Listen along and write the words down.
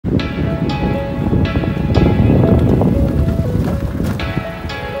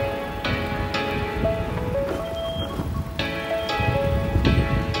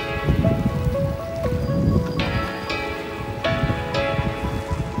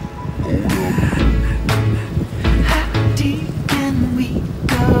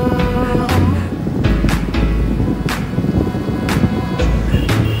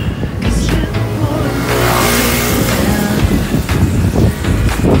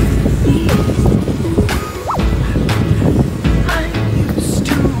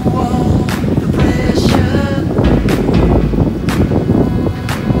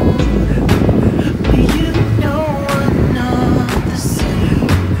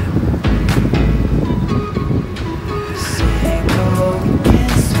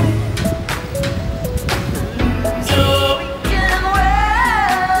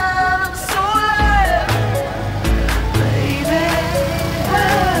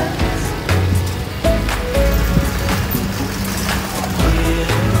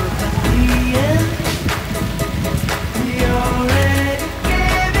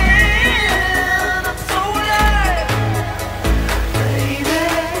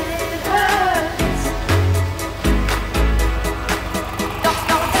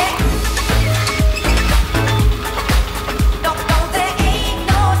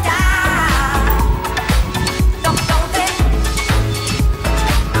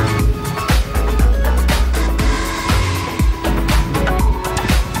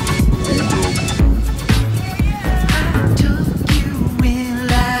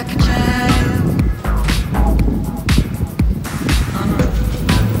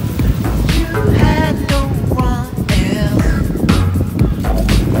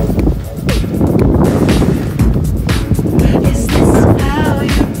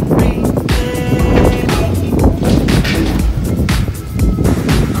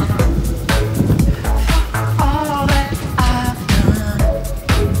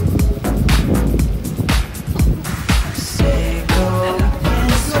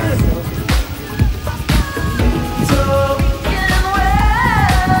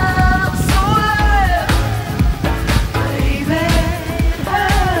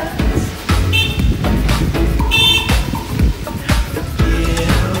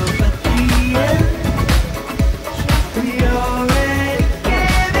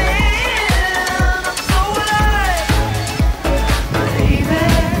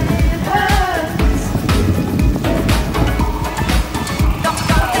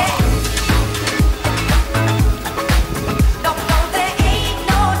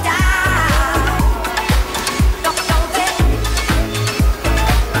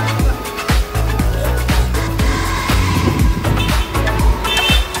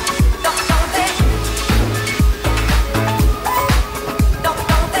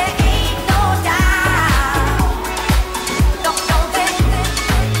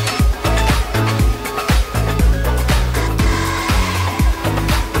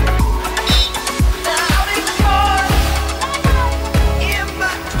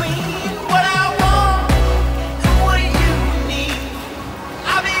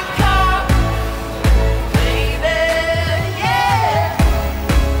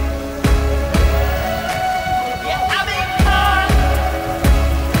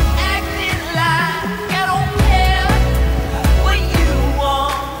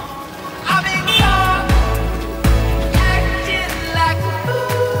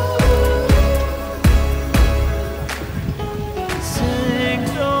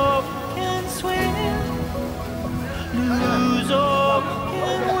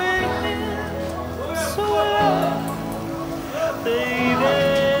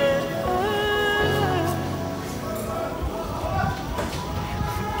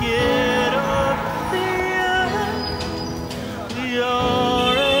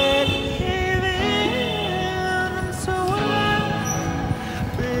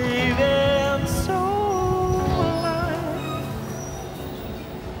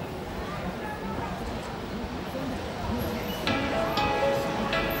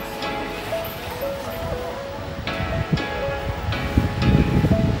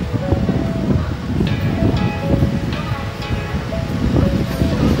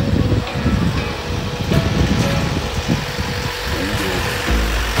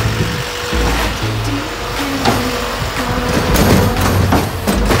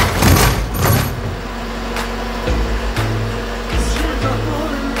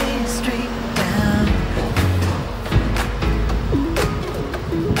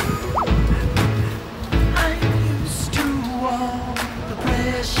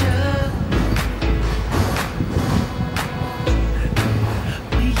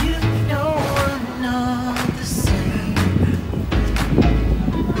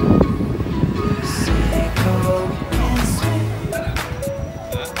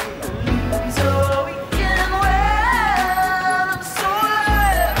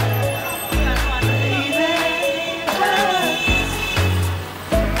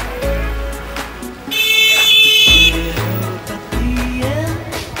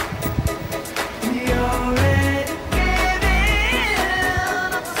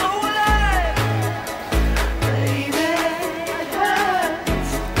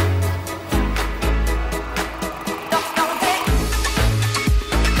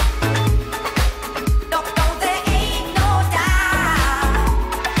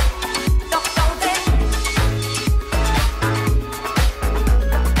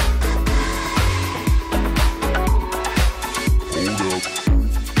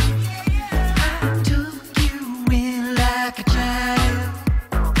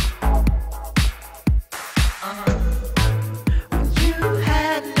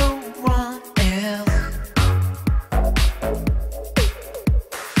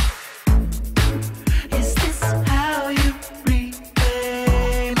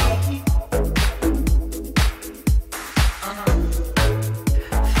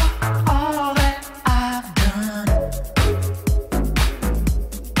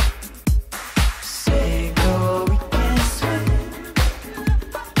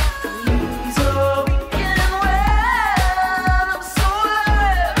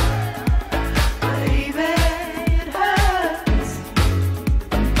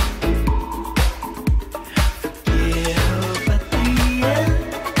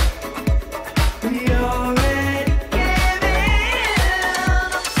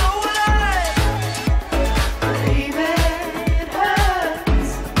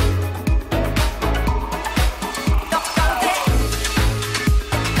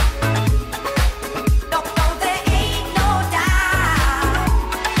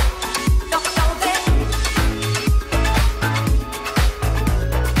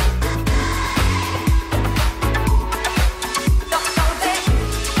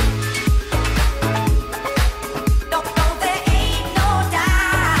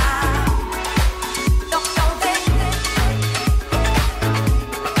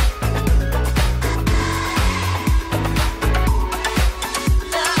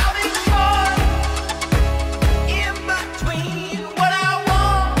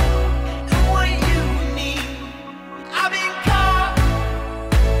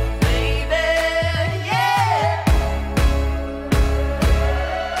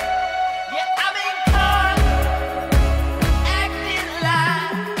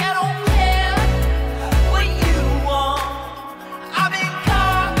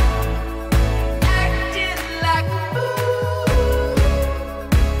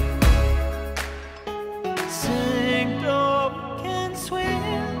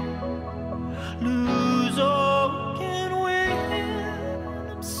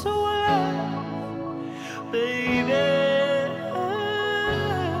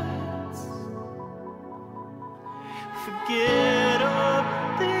forget of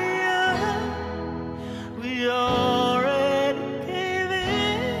the end. We already gave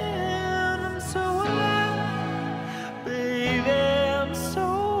in. I'm so alive, baby, I'm so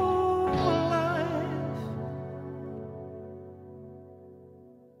alive.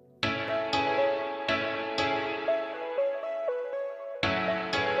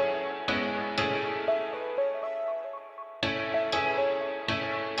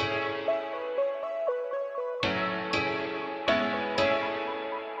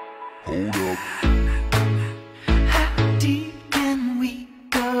 Hold up. How deep can we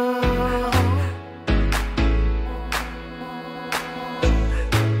go?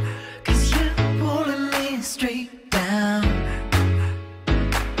 'Cause you're pulling me straight down.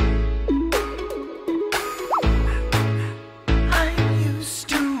 I'm used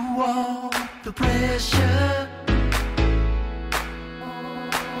to all the pressure.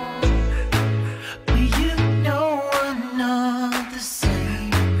 But you know I'm not the same.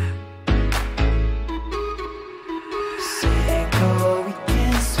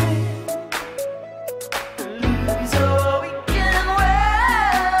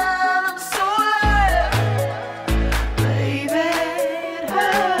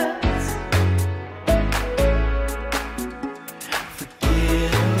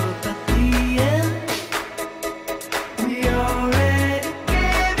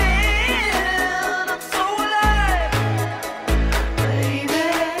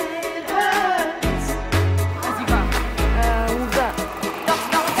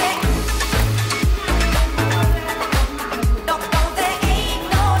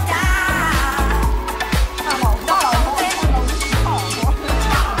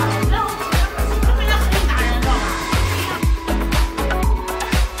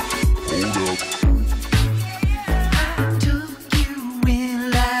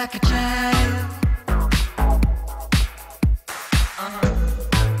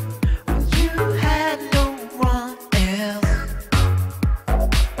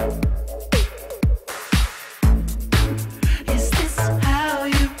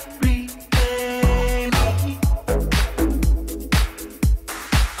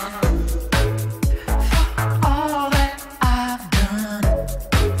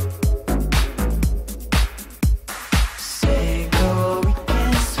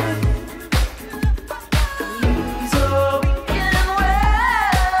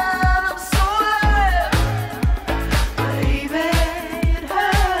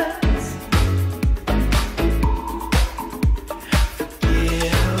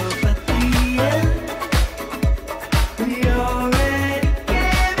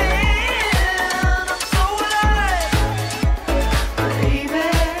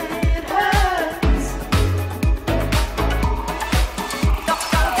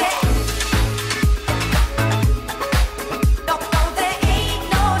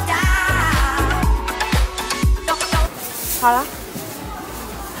好了，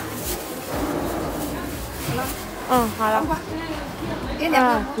嗯，好了。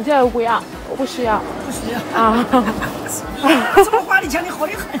你这个不要，我不需要。不需要啊。这么话你讲的好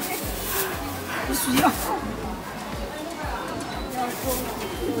的很。不需要。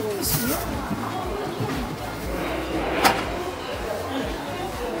不需要。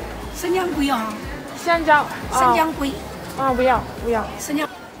生姜贵啊。香蕉。生姜贵。啊，不要不要。生姜，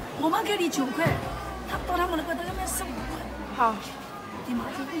我们给你9块，到他们那个都要卖15块。好。你马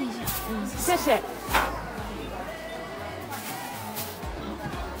上问一下。嗯，谢谢。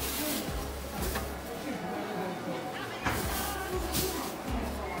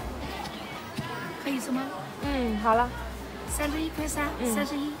可以是吗？嗯，好了。31块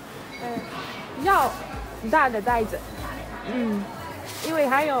3，31。要大的袋子。嗯，因为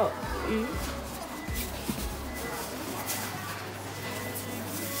还有鱼。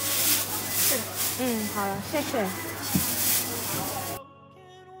是的。嗯，好了，谢谢。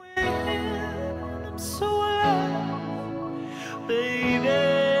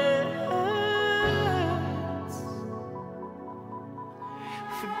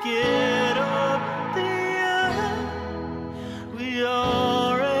Forget of the end. We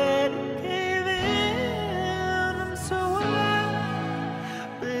already gave in. I'm so alive,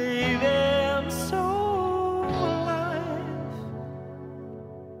 baby, I'm so alive.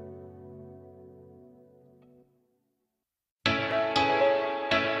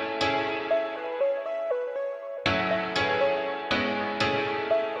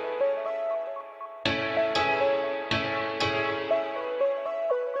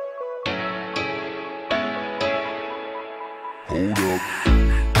 Hold up.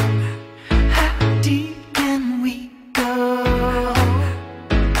 How deep can we go?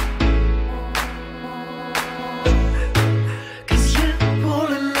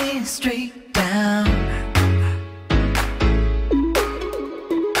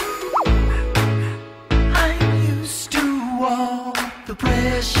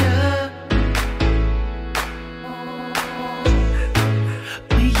 pleasure.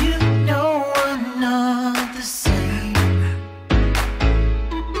 But you know we're not the same.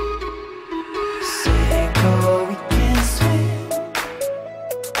 Say go, we can swim.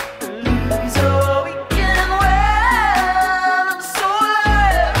 Lose all we can win. I'm so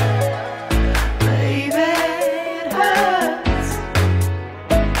hurt, baby, it hurts.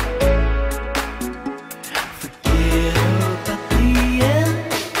 Forget about the end.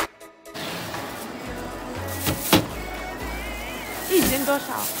 一斤多少？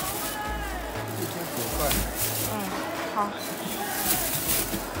 1斤9块。好。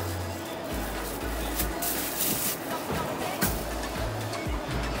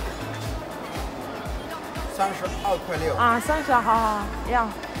32块6。啊，30，好，要。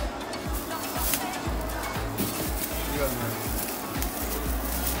一个呢？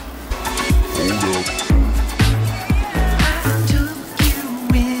 Hold up.